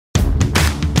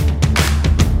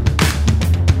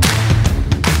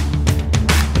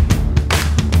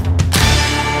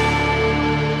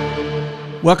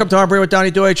Welcome to On Brand with Donnie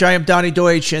Deutsch. I am Donnie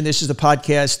Deutsch, and this is the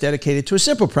podcast dedicated to a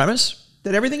simple premise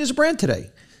that everything is a brand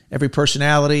today. Every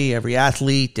personality, every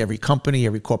athlete, every company,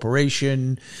 every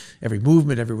corporation, every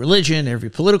movement, every religion,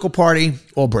 every political party,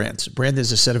 all brands. Brand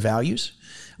is a set of values.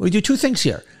 We do two things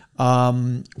here.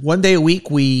 One day a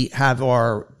week, we have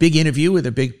our big interview with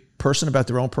a big person about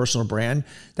their own personal brand.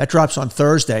 That drops on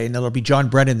Thursday, and there'll be John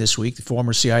Brennan this week, the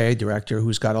former CIA director,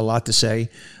 who's got a lot to say,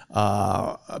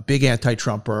 a big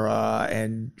anti-Trumper,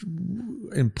 and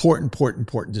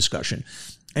important discussion.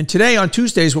 And today, on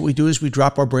Tuesdays, what we do is we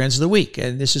drop our brands of the week,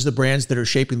 and this is the brands that are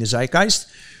shaping the zeitgeist.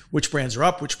 Which brands are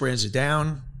up, which brands are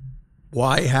down,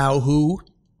 why, how, who.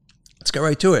 Let's get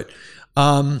right to it.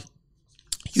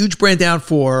 Huge brand down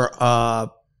for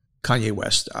Kanye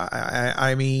West.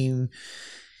 I mean,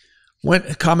 went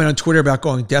a comment on Twitter about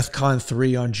going DEFCON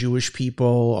 3 on Jewish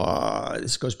people.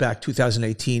 This goes back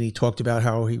 2018. He talked about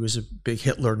how he was a big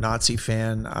Hitler Nazi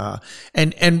fan.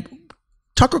 And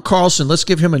Tucker Carlson, let's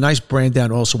give him a nice brand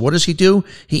down also. What does he do?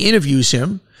 He interviews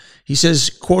him. He says,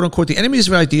 quote unquote, the enemies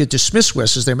of an idea dismiss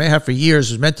West as they may have for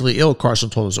years as mentally ill, Carlson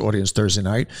told his audience Thursday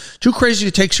night. Too crazy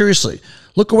to take seriously.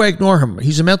 Look away, ignore him.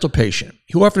 He's a mental patient.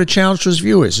 He offered a challenge to his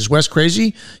viewers. Is West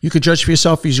crazy? You can judge for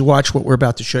yourself as you watch what we're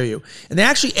about to show you. And they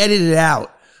actually edited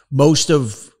out most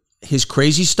of his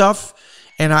crazy stuff.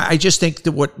 And I just think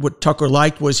that what Tucker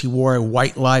liked was he wore a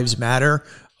White Lives Matter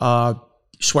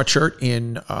sweatshirt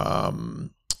in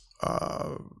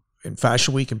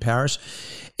Fashion Week in Paris.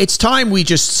 It's time we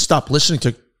just stop listening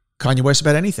to Kanye West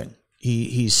about anything.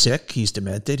 He's sick, he's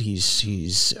demented, he's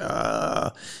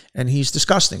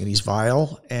disgusting, and he's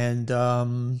vile, and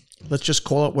let's just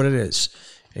call it what it is.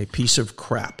 A piece of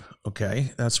crap,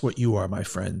 okay? That's what you are, my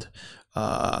friend.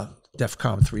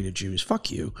 DEFCON 3 to Jews. Fuck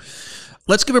you.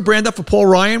 Let's give a brand up for Paul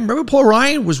Ryan. Remember, Paul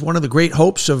Ryan was one of the great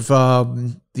hopes of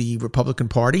the Republican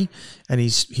Party, and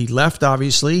he left,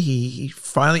 obviously. He's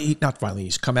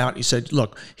come out and he said,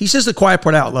 look, he says the quiet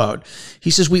part out loud. He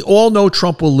says, we all know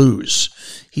Trump will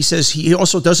lose. He says he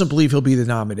also doesn't believe he'll be the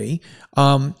nominee.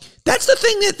 That's the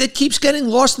thing that keeps getting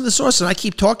lost in the sauce, and I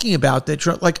keep talking about that.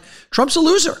 Trump's a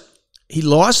loser. He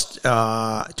lost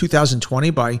 2020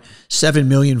 by 7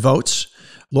 million votes.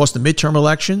 Lost the midterm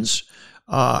elections,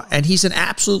 and he's an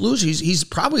absolute loser. He's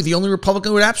probably the only Republican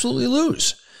who would absolutely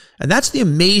lose. And that's the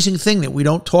amazing thing that we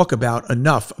don't talk about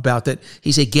enough, about that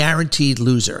he's a guaranteed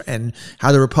loser, and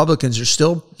how the Republicans are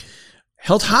still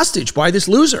held hostage by this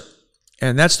loser.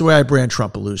 And that's the way I brand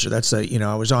Trump a loser.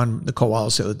 I was on Nicole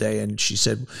Wallace the other day, and she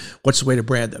said, what's the way to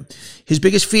brand them? His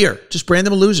biggest fear, just brand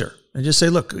him a loser. And just say,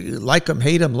 look, like him,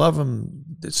 hate him, love him,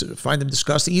 find him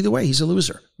disgusting. Either way, he's a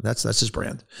loser. That's his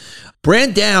brand.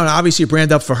 Brand down, obviously a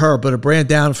brand up for her, but a brand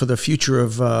down for the future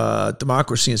of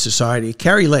democracy and society.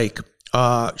 Kari Lake,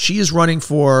 she is running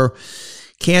for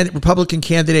Republican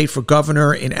candidate for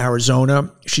governor in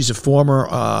Arizona. She's a former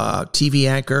TV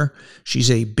anchor.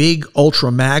 She's a big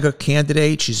ultra MAGA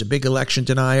candidate. She's a big election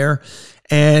denier.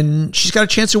 And she's got a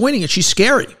chance of winning it. She's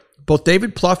scary. Both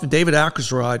David Plouffe and David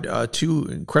Axelrod, two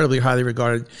incredibly highly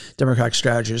regarded Democratic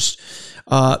strategists,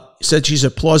 said she's a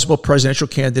plausible presidential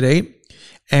candidate,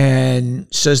 and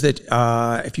says that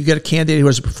if you get a candidate who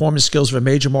has the performance skills of a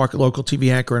major market local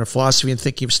TV anchor and a philosophy and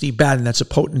thinking of Steve Bannon, that's a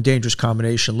potent and dangerous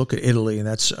combination. Look at Italy, and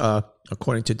that's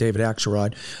according to David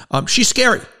Axelrod. She's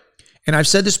scary. And I've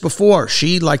said this before,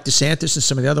 she, like DeSantis and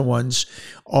some of the other ones,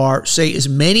 say as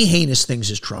many heinous things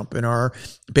as Trump, and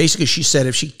basically, she said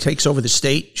if she takes over the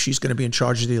state, she's going to be in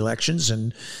charge of the elections,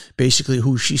 and basically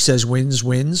who she says wins.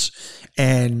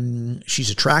 And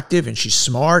she's attractive, and she's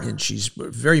smart, and she's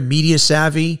very media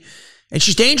savvy, and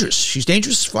she's dangerous. She's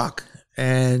dangerous as fuck,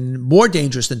 and more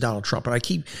dangerous than Donald Trump. And I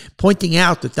keep pointing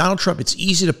out that Donald Trump, it's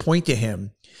easy to point to him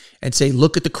and say,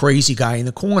 look at the crazy guy in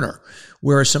the corner.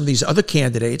 Whereas some of these other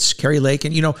candidates, Kari Lake,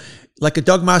 and, like a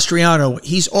Doug Mastriano,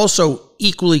 he's also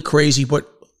equally crazy,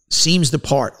 but seems the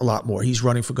part a lot more. He's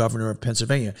running for governor of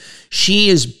Pennsylvania. She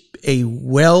is a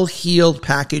well-heeled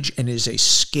package and is a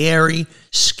scary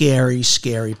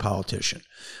politician.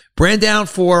 Brand down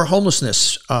for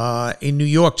homelessness in New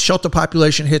York. Shelter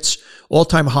population hits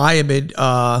all-time high amid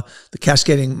the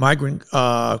cascading migrant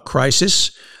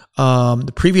crisis.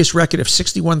 The previous record of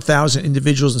 61,000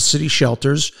 individuals in city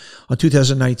shelters on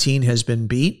 2019 has been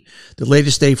beat. The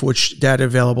latest day for which data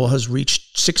available has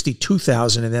reached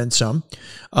 62,000 and then some.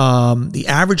 The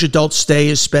average adult stay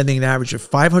is spending an average of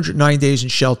 509 days in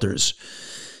shelters.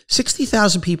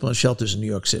 60,000 people in shelters in New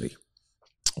York City.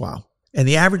 Wow. And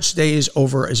the average stay is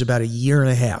about a year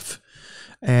and a half.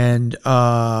 And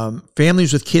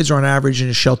families with kids are on average in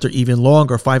a shelter even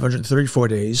longer, 534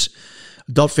 days.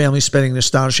 Adult families spending an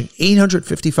astonishing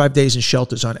 855 days in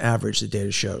shelters on average, the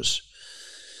data shows.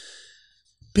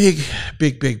 Big,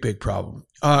 big, big, big problem.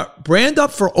 Brand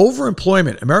up for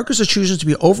overemployment. Americans are choosing to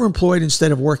be overemployed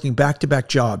instead of working back-to-back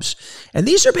jobs. And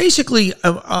these are basically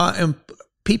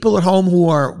people at home who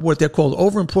are what they're called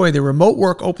overemployed. Their remote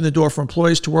work opened the door for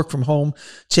employees to work from home,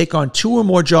 take on 2 or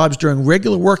more jobs during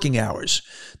regular working hours.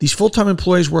 These full-time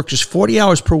employees work just 40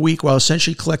 hours per week while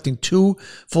essentially collecting 2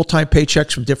 full-time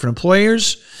paychecks from different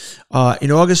employers.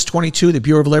 In August 22, the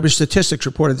Bureau of Labor Statistics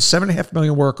reported that 7.5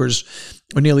 million workers,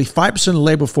 or nearly 5% of the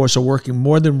labor force, are working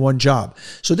more than one job.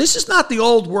 So this is not the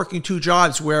old working 2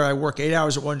 jobs where I work 8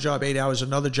 hours at one job, 8 hours at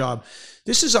another job.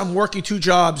 This is I'm working 2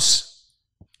 jobs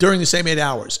during the same 8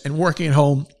 hours, and working at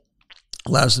home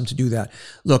allows them to do that.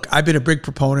 Look, I've been a big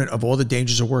proponent of all the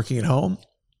dangers of working at home.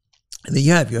 And then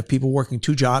you have people working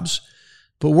 2 jobs,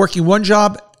 but working one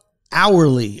job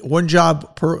hourly, one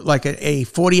job per, like a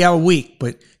 40-hour week,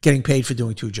 but getting paid for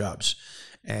doing 2 jobs.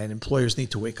 And employers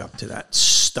need to wake up to that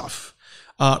stuff.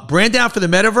 Brand out for the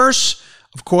metaverse.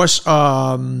 Of course,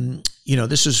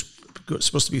 this is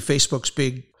supposed to be Facebook's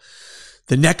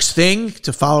the next thing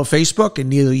to follow Facebook. And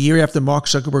nearly a year after Mark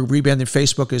Zuckerberg rebranded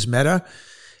Facebook as Meta,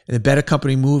 and the Meta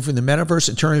company moved in the metaverse,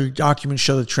 internal documents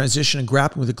show the transition and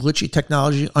grappling with the glitchy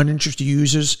technology, uninterested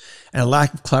users, and a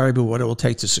lack of clarity about what it will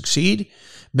take to succeed.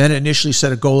 Meta initially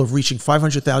set a goal of reaching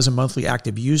 500,000 monthly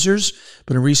active users,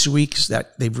 but in recent weeks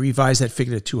they've revised that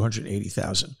figure to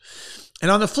 280,000.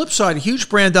 And on the flip side, a huge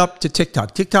brand up to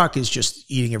TikTok. TikTok is just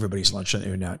eating everybody's lunch on the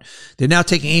internet. They're now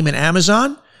taking aim at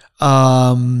Amazon,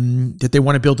 that they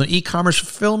want to build an e-commerce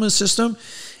fulfillment system.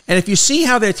 And if you see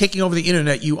how they're taking over the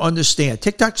internet, you understand.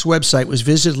 TikTok's website was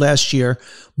visited last year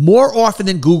more often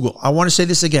than Google. I want to say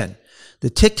this again. The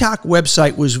TikTok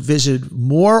website was visited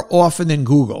more often than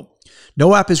Google.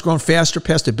 No app has grown faster,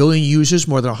 past 1 billion users.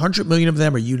 More than 100 million of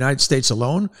them are United States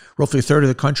alone, roughly a third of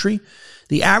the country.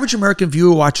 The average American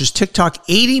viewer watches TikTok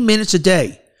 80 minutes a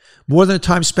day, more than the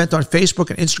time spent on Facebook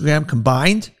and Instagram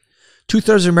combined.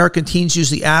 2/3 of American teens use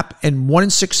the app, and 1 in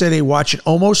 6 say they watch it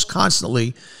almost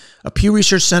constantly. A Pew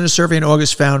Research Center survey in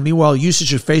August found, meanwhile,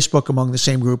 usage of Facebook among the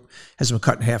same group has been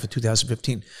cut in half in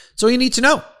 2015. So you need to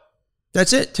know.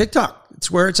 That's it. TikTok. It's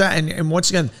where it's at. And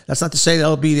once again, that's not to say there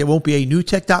won't be a new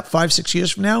TikTok 5-6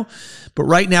 years from now. But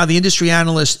right now, the industry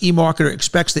analyst eMarketer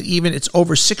expects that even its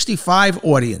over 65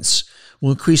 audience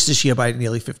will increase this year by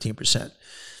nearly 15%.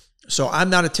 So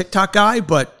I'm not a TikTok guy,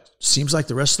 but seems like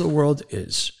the rest of the world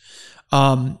is.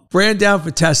 Brand down for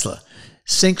Tesla.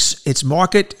 Sinks its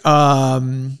market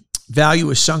value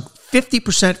is sunk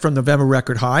 50% from November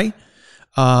record high.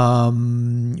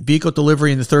 Vehicle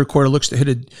delivery in the third quarter looks to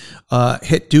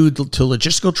hit due to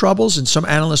logistical troubles, and some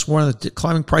analysts warn that the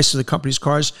climbing prices of the company's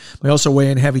cars may also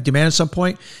weigh in heavy demand at some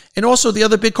point. And also, the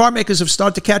other big car makers have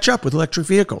started to catch up with electric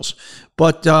vehicles.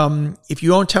 But if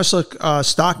you own Tesla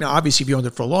stock now, obviously if you owned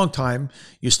it for a long time,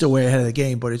 you're still way ahead of the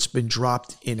game. But it's been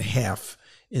dropped in half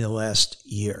in the last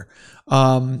year.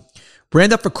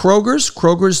 Brand up for Kroger's.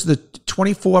 Kroger's, the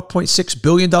 $24.6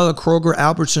 billion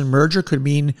Kroger-Albertson merger could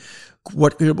mean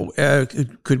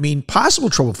could mean possible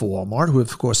trouble for Walmart, who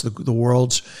of course the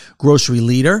world's grocery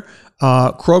leader.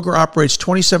 Kroger operates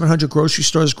 2,700 grocery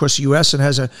stores across the U.S. and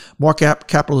has a market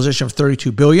capitalization of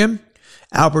 $32 billion.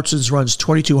 Albertsons runs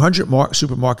 2,200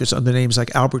 supermarkets under names like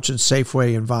Albertsons,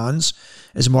 Safeway, and Vons,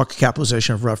 as a market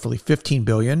capitalization of roughly $15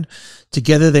 billion.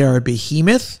 Together, they are a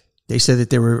behemoth. They said that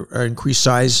their increased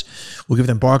size will give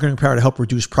them bargaining power to help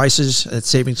reduce prices. That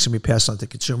savings can be passed on to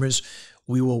consumers.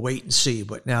 We will wait and see.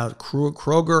 But now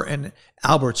Kroger and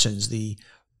Albertsons, the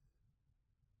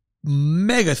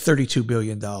mega $32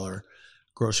 billion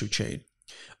grocery chain.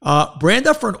 Brand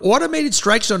up for an automated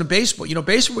strike zone in baseball. You know,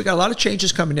 baseball, we got a lot of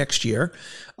changes coming next year.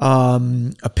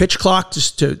 A pitch clock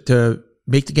just to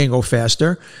make the game go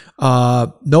faster.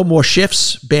 No more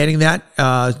shifts, banning that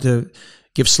to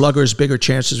give sluggers bigger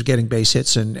chances of getting base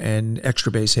hits and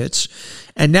extra base hits.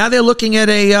 And now they're looking at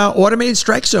a automated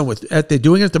strike zone. They're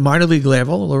doing it at the minor league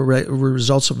level. The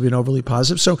results have been overly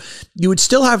positive. So you would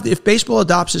still have, if baseball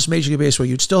adopts this Major League Baseball,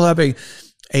 you'd still have a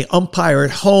umpire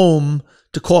at home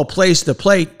to call plays to the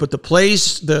plate, but the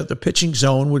plays, the pitching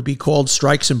zone would be called,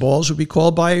 strikes and balls would be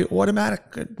called by automatic.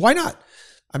 Why not?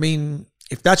 I mean,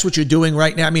 if that's what you're doing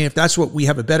right now, if that's what we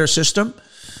have a better system,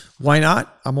 why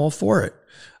not? I'm all for it.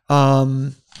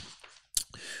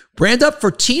 Brand up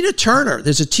for Tina Turner.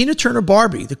 There's a Tina Turner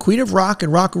Barbie. The Queen of Rock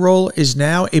and Rock and Roll is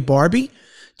now a Barbie.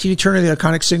 Tina Turner, the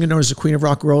iconic singer known as the Queen of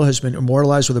Rock and Roll, has been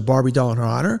immortalized with a Barbie doll in her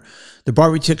honor. The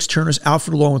Barbie takes Turner's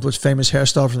outfit along with what's famous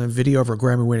hairstyle from the video of her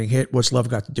Grammy-winning hit, What's Love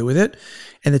Got to Do With It?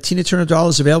 And the Tina Turner doll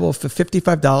is available for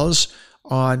 $55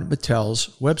 on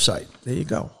Mattel's website. There you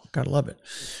go. Gotta love it.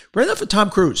 Brand up for Tom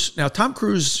Cruise. Now, Tom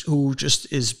Cruise, who just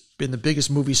has been the biggest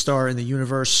movie star in the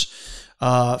universe,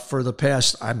 for the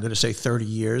past, I'm going to say 30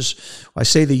 years. I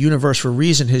say the universe for a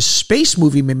reason. His space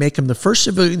movie may make him the first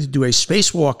civilian to do a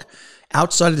spacewalk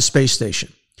outside of the space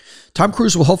station. Tom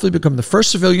Cruise will hopefully become the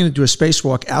first civilian to do a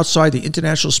spacewalk outside the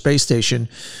International Space Station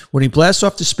when he blasts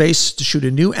off to space to shoot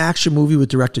a new action movie with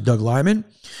director Doug Liman.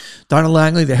 Donna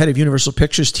Langley, the head of Universal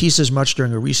Pictures, teased as much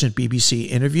during a recent BBC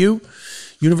interview.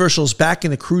 Universal is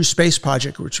backing the Cruise space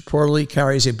project, which reportedly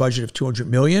carries a budget of $200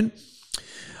 million.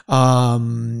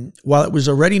 While it was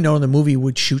already known the movie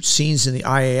would shoot scenes in the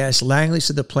ISS, Langley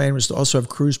said the plan was to also have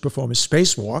Cruise perform a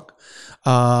spacewalk.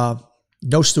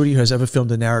 No studio has ever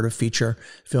filmed a narrative feature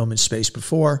film in space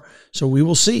before, so we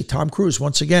will see. Tom Cruise,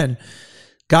 once again,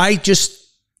 guy just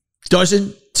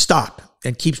doesn't stop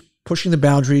and keeps pushing the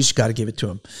boundaries. Got to give it to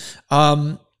him.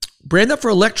 Brand up for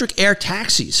electric air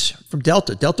taxis from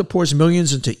Delta. Delta pours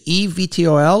millions into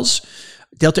eVTOLs.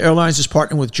 Delta Airlines is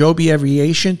partnering with Joby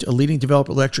Aviation, a leading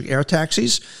developer of electric air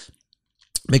taxis.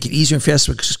 Make it easier and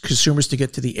faster for consumers to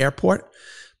get to the airport.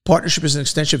 Partnership is an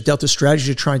extension of Delta's strategy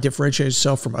to try and differentiate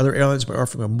itself from other airlines by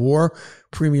offering a more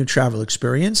premium travel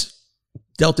experience.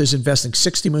 Delta is investing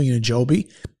 $60 million in Joby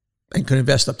and could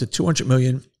invest up to $200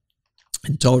 million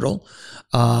in total.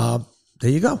 There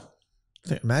you go.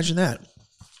 Imagine that.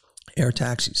 Air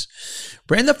taxis.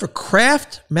 Brand up for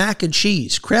Kraft Mac and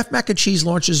Cheese. Kraft Mac and Cheese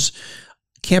launches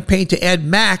a campaign to add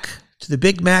Mac to the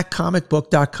Big Mac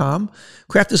comicbook.com.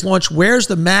 Kraft has launched Where's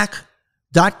the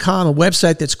Mac.com, a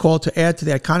website that's called to add to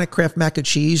the iconic Kraft Mac and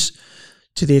Cheese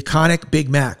to the iconic Big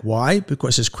Mac. Why?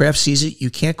 Because as Kraft sees it, you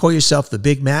can't call yourself the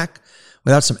Big Mac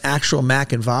without some actual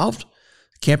Mac involved.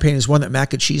 The campaign is one that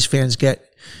Mac and Cheese fans can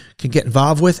get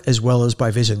involved with, as well as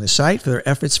by visiting the site. For their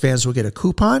efforts, fans will get a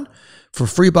coupon for a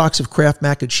free box of Kraft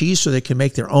Mac and Cheese so they can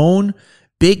make their own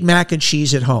Big Mac and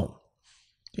Cheese at home.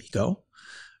 There you go.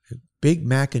 Big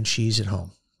Mac and Cheese at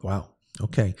home. Wow.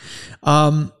 Okay.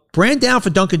 Brand down for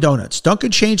Dunkin' Donuts.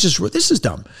 Dunkin' changes, this is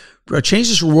dumb,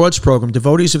 changes rewards program.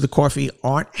 Devotees of the coffee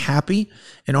aren't happy.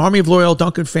 An army of loyal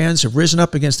Dunkin' fans have risen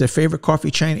up against their favorite coffee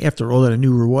chain after rolling out a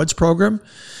new rewards program.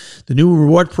 The new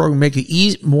reward program makes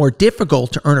it more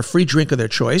difficult to earn a free drink of their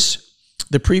choice.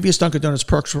 The previous Dunkin' Donuts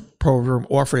Perks program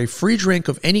offered a free drink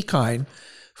of any kind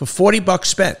for $40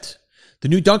 spent. The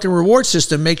new Dunkin' reward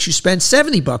system makes you spend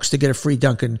 $70 to get a free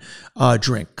Dunkin'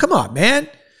 drink. Come on, man.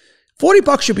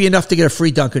 $40 should be enough to get a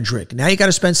free Dunkin' drink. Now you got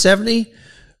to spend $70.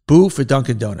 Boo for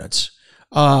Dunkin' Donuts.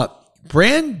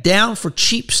 Brand down for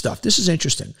cheap stuff. This is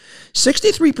interesting.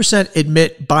 63%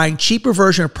 admit buying cheaper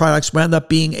version of products wound up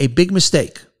being a big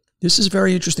mistake. This is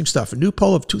very interesting stuff. A new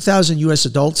poll of 2,000 U.S.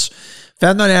 adults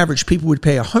found on average people would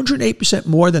pay 108%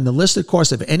 more than the listed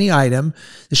cost of any item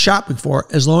they're shopping for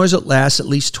as long as it lasts at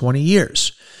least 20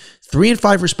 years. 3 in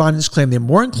 5 respondents claim they're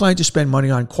more inclined to spend money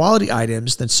on quality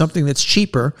items than something that's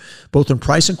cheaper, both in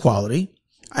price and quality.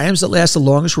 Items that last the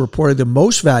longest were reported the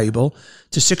most valuable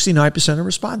to 69% of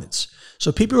respondents.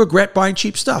 So people regret buying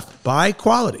cheap stuff. Buy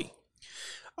quality.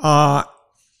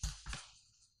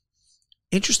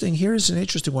 Interesting. Here's an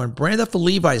interesting one. Brand up for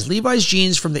Levi's. Levi's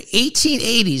jeans from the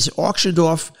 1880s auctioned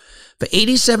off for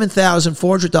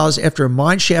 $87,400 after a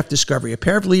mine shaft discovery. A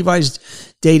pair of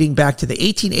Levi's dating back to the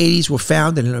 1880s were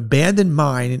found in an abandoned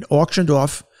mine and auctioned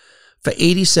off for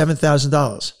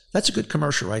 $87,000. That's a good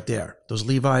commercial right there. Those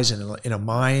Levi's in a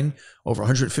mine over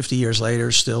 150 years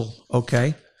later, still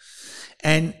okay.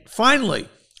 And finally,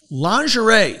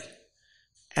 lingerie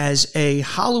as a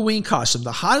Halloween costume.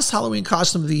 The hottest Halloween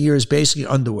costume of the year is basically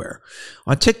underwear.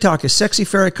 On TikTok, a sexy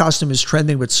fairy costume is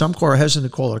trending, but some are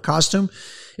hesitant to call it a costume.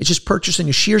 It's just purchasing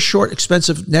a sheer, short,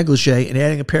 expensive negligee and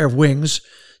adding a pair of wings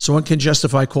so one can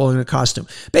justify calling it a costume.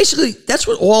 Basically, that's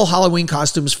what all Halloween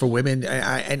costumes for women,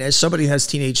 and as somebody who has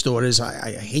teenage daughters,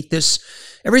 I hate this.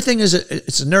 Everything is,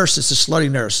 it's a nurse, it's a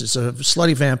slutty nurse, it's a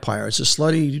slutty vampire, it's a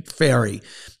slutty fairy.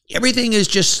 Everything is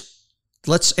just,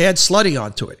 let's add slutty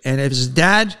onto it. And if it's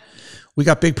dad, we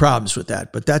got big problems with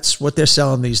that. But that's what they're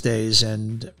selling these days.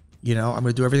 And, you know, I'm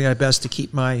going to do everything I best to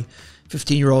keep my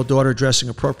 15-year-old daughter dressing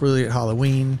appropriately at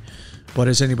Halloween. But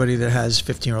as anybody that has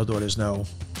 15-year-old daughters know,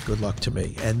 good luck to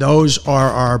me. And those are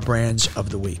our brands of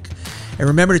the week. And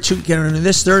remember to get on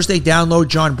this Thursday, download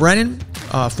John Brennan,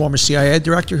 former CIA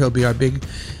director. He'll be our big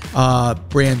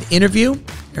brand interview.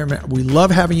 We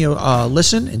love having you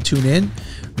listen and tune in.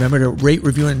 Remember to rate,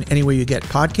 review in any way you get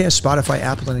podcasts, Spotify,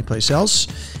 Apple, any place else,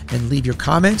 and leave your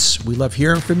comments. We love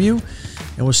hearing from you.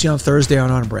 And we'll see you on Thursday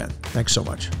on Brand. Thanks so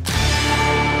much.